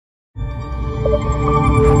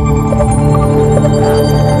Hey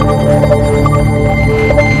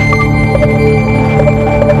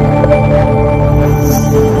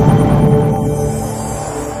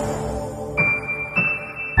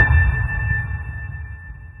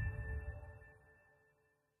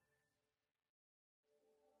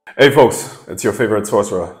folks, it's your favorite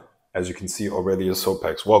sorcerer. As you can see already, is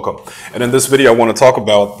Sopex. Welcome. And in this video, I want to talk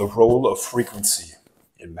about the role of frequency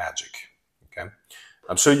in magic. Okay,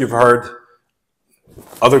 I'm sure you've heard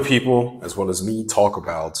other people as well as me talk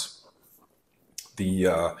about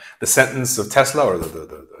the sentence of Tesla, or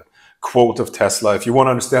the quote of Tesla. If you want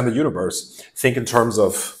to understand the universe, think in terms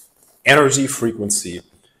of energy, frequency,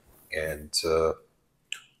 and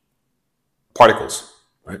particles.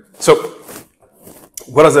 Right. So,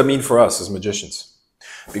 what does that mean for us as magicians?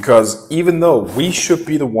 Because even though we should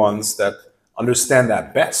be the ones that understand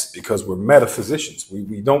that best, because we're metaphysicians,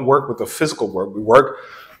 we don't work with the physical world, we work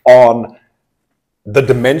on the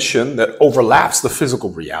dimension that overlaps the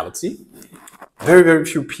physical reality. Very, very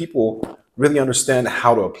few people really understand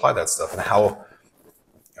how to apply that stuff and how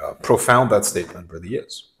profound that statement really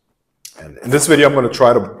is. And in this video, I'm going to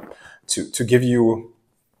try to give you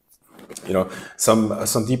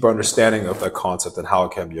some deeper understanding of that concept and how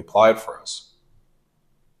it can be applied for us.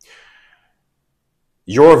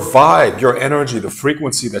 Your vibe, your energy, the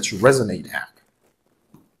frequency that you resonate at,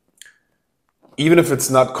 even if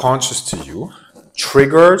it's not conscious to you,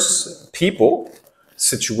 triggers people,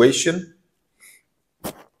 situation,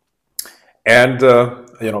 and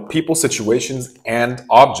people, situations, and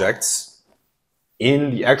objects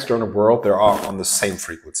in the external world. They are on the same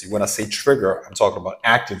frequency. When I say trigger, I'm talking about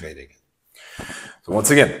activating it. So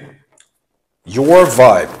once again, your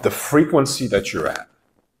vibe, the frequency that you're at,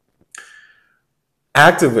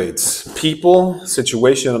 activates people,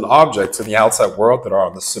 situation, and objects in the outside world that are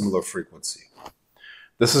on the similar frequency.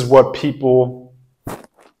 This is what people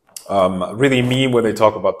really mean when they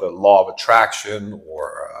talk about the law of attraction,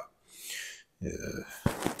 or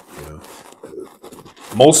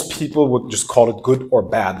most people would just call it good or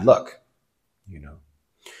bad luck.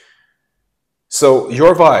 So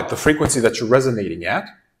your vibe, the frequency that you're resonating at,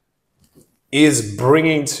 is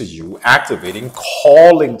bringing to you, activating,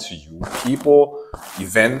 calling to you people,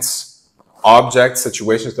 events, objects,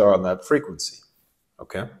 situations that are on that frequency.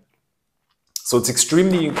 Okay? So it's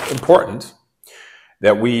extremely important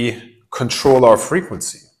that we control our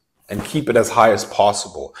frequency and keep it as high as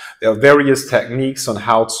possible. There are various techniques on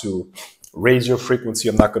how to raise your frequency.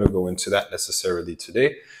 I'm not going to go into that necessarily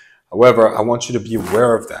today. However, I want you to be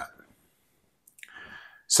aware of that.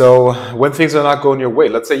 So when things are not going your way,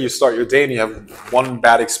 let's say you start your day and you have one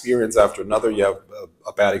bad experience after another, you have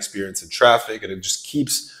a bad experience in traffic, and it just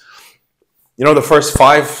keeps, the first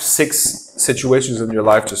 5, 6 situations in your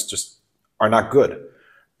life just are not good.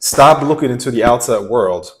 Stop looking into the outside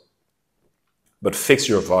world, but fix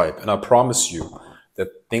your vibe. And I promise you that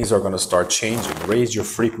things are going to start changing. Raise your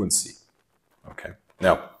frequency. Okay.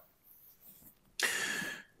 Now,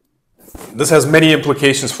 this has many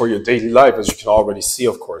implications for your daily life, as you can already see,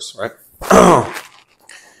 of course, right?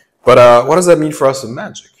 But what does that mean for us in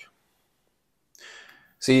magic?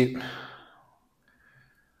 See,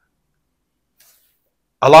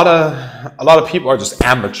 a lot of people are just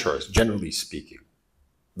amateurs, generally speaking.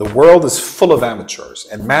 The world is full of amateurs,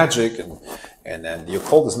 and magic and the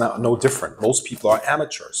occult is no different. Most people are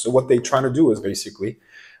amateurs. So what they're trying to do is basically,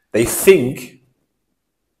 they think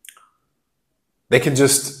they can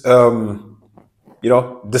just,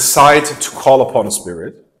 decide to call upon a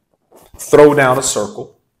spirit, throw down a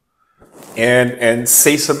circle, and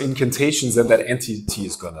say some incantations, and that entity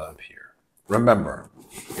is going to appear. Remember,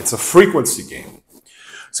 it's a frequency game.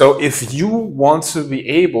 So if you want to be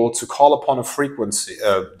able to call upon a frequency,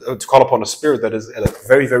 to call upon a spirit that is at a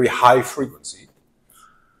very, very high frequency,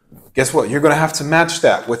 guess what? You're going to have to match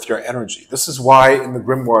that with your energy. This is why in the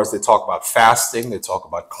grimoires they talk about fasting, they talk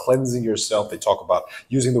about cleansing yourself, they talk about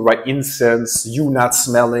using the right incense, you not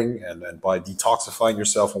smelling, and by detoxifying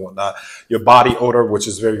yourself and whatnot, your body odor, which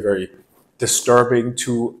is very, very disturbing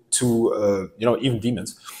to even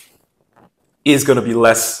demons, is going to be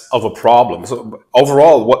less of a problem. So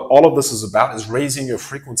overall, what all of this is about is raising your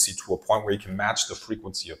frequency to a point where you can match the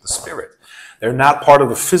frequency of the spirit. They're not part of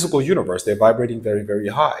the physical universe. They're vibrating very, very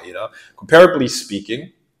high. Comparably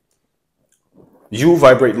speaking, you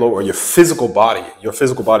vibrate lower. Your physical body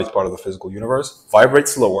is part of the physical universe,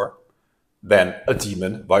 vibrates lower than a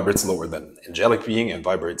demon, vibrates lower than an angelic being, and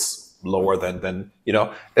vibrates lower than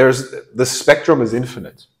the spectrum is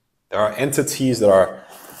infinite. There are entities that are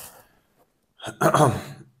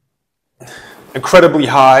incredibly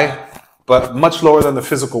high, but much lower than the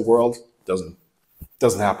physical world. Doesn't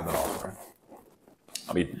happen at all, right?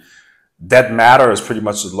 I mean, Dead matter is pretty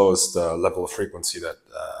much the lowest level of frequency that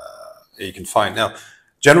you can find. Now,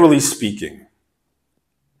 generally speaking,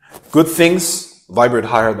 good things vibrate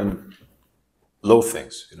higher than low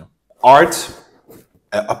things. You know, art,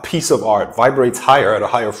 a piece of art vibrates higher at a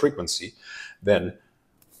higher frequency than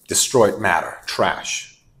destroyed matter,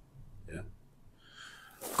 trash. Yeah.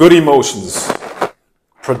 Good emotions,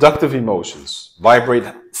 productive emotions vibrate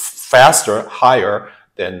faster, higher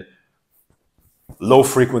than low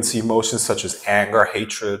frequency emotions such as anger,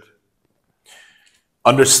 hatred.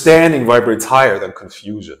 Understanding vibrates higher than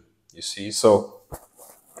confusion, you see? So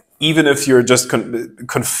even if you're just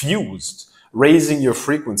confused, raising your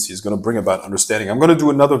frequency is going to bring about understanding. I'm going to do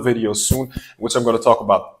another video soon in which I'm going to talk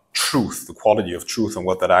about truth, the quality of truth and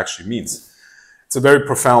what that actually means. It's a very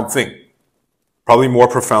profound thing. Probably more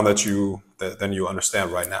profound than you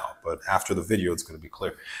understand right now, but after the video it's going to be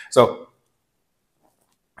clear. So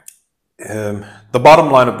the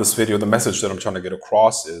bottom line of this video, the message that I'm trying to get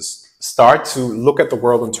across is start to look at the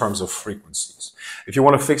world in terms of frequencies. If you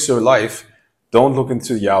want to fix your life, don't look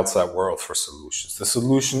into the outside world for solutions. The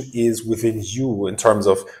solution is within you in terms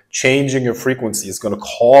of changing your frequency. It's going to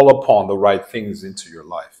call upon the right things into your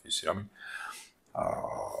life. You see what I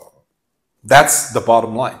mean? That's the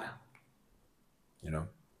bottom line. You know,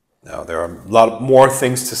 now there are a lot more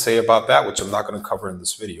things to say about that, which I'm not going to cover in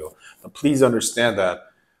this video. But please understand that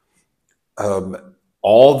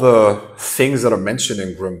all the things that are mentioned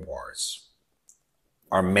in grimoires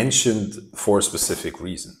are mentioned for a specific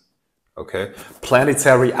reason. Okay,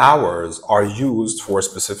 planetary hours are used for a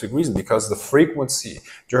specific reason because the frequency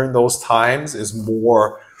during those times is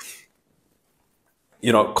more,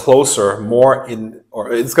 you know, closer, more in,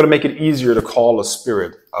 or it's going to make it easier to call a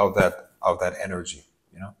spirit of that energy.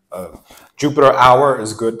 You know, Jupiter hour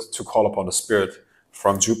is good to call upon a spirit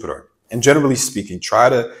from Jupiter. And generally speaking, try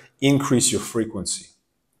to increase your frequency.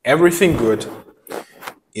 Everything good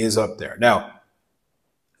is up there. Now,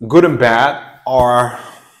 good and bad are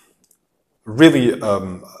really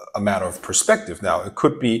a matter of perspective. Now, it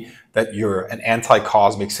could be that you're an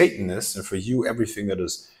anti-cosmic Satanist, and for you, everything that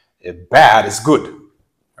is bad is good.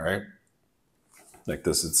 All right, like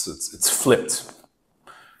this, it's flipped.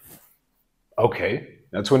 Okay,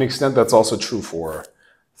 now to an extent, that's also true for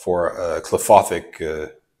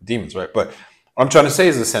Qliphothic demons, right? But what I'm trying to say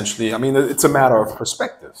is essentially, I mean, it's a matter of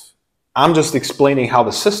perspective. I'm just explaining how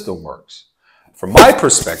the system works. From my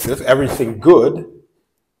perspective, everything good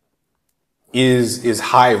is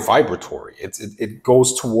high vibratory. It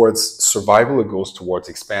goes towards survival. It goes towards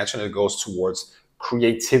expansion. It goes towards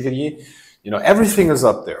creativity. You know, everything is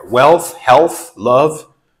up there. Wealth, health, love,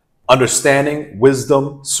 understanding,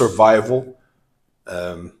 wisdom, survival.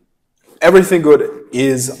 Everything good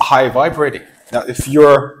is high vibrating. Now, if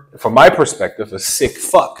you're, from my perspective, a sick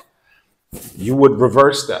fuck, you would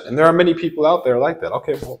reverse that. And there are many people out there like that.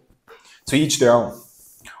 Okay, well, to each their own.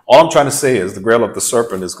 All I'm trying to say is the Grail of the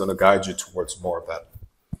Serpent is going to guide you towards more of that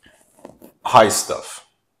high stuff.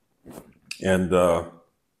 And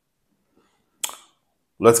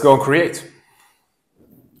let's go and create.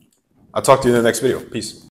 I'll talk to you in the next video. Peace.